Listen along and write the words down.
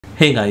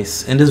Hey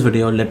guys, in this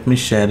video let me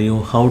share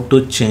you how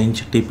to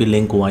change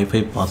TP-Link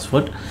Wi-Fi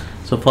password.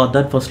 So for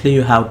that, firstly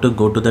you have to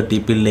go to the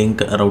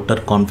TP-Link router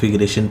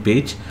configuration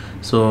page.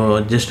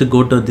 So just to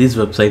go to this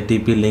website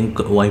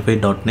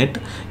tplinkwifi.net,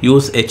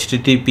 use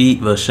HTTP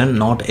version,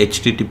 not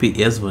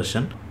HTTPS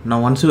version. Now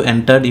once you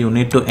entered, you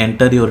need to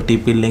enter your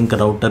TP-Link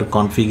router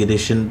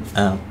configuration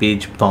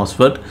page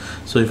password.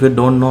 So if you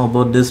don't know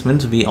about this,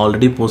 means we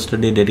already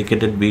posted a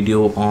dedicated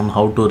video on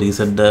how to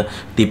reset the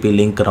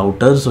TP-Link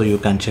router, so you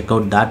can check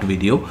out that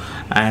video.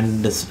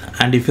 And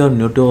if you are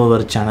new to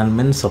our channel,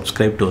 means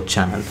subscribe to our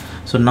channel.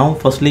 So now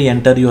firstly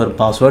enter your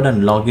password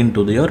and log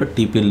into your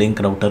TP-Link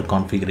router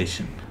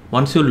configuration.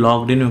 Once you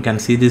logged in, you can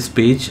see this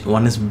page.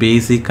 One is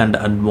basic and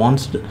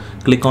advanced.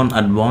 Click on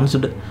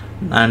advanced,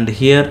 and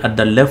here at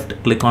the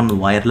left click on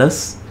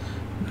wireless.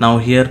 Now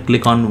here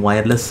click on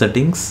wireless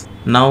settings.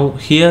 Now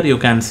here you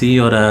can see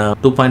your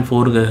 2.4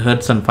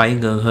 GHz and 5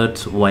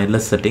 GHz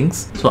wireless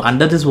settings. So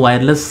under this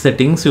wireless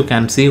settings, you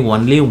can see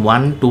only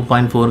one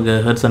 2.4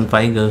 GHz and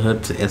 5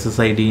 GHz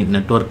SSID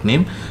network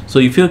name. So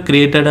if you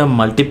created a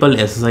multiple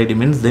SSID,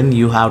 means then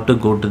you have to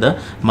go to the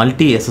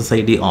multi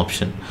SSID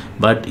option.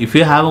 But if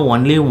you have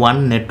only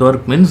one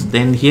network, means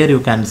then here you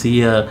can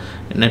see a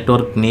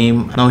network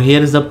name. Now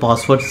here is the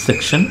password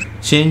section.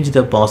 Change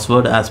the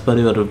password as per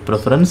your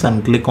preference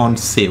and click on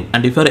save.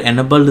 And if you are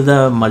enabled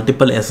the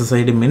multiple SSID,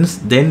 means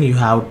then you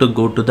have to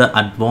go to the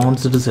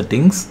advanced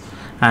settings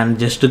and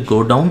just to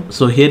go down.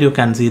 So here you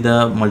can see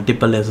the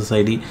multiple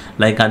SSID,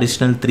 like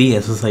additional 3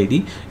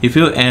 SSID. If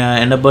you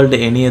enabled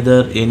any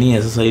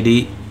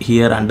SSID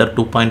here under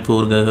 2.4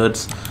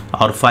 GHz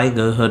or 5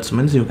 GHz,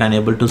 means you can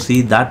able to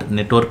see that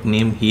network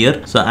name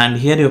here. So and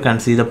here you can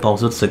see the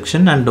password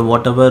section, and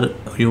whatever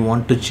you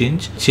want to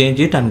change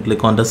it and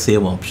click on the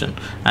save option.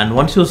 And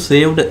once you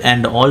saved,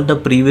 and all the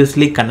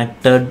previously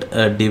connected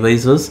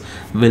devices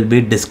will be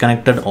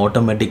disconnected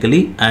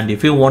automatically. And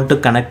if you want to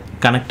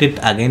connect it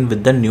again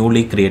with the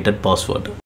newly created password.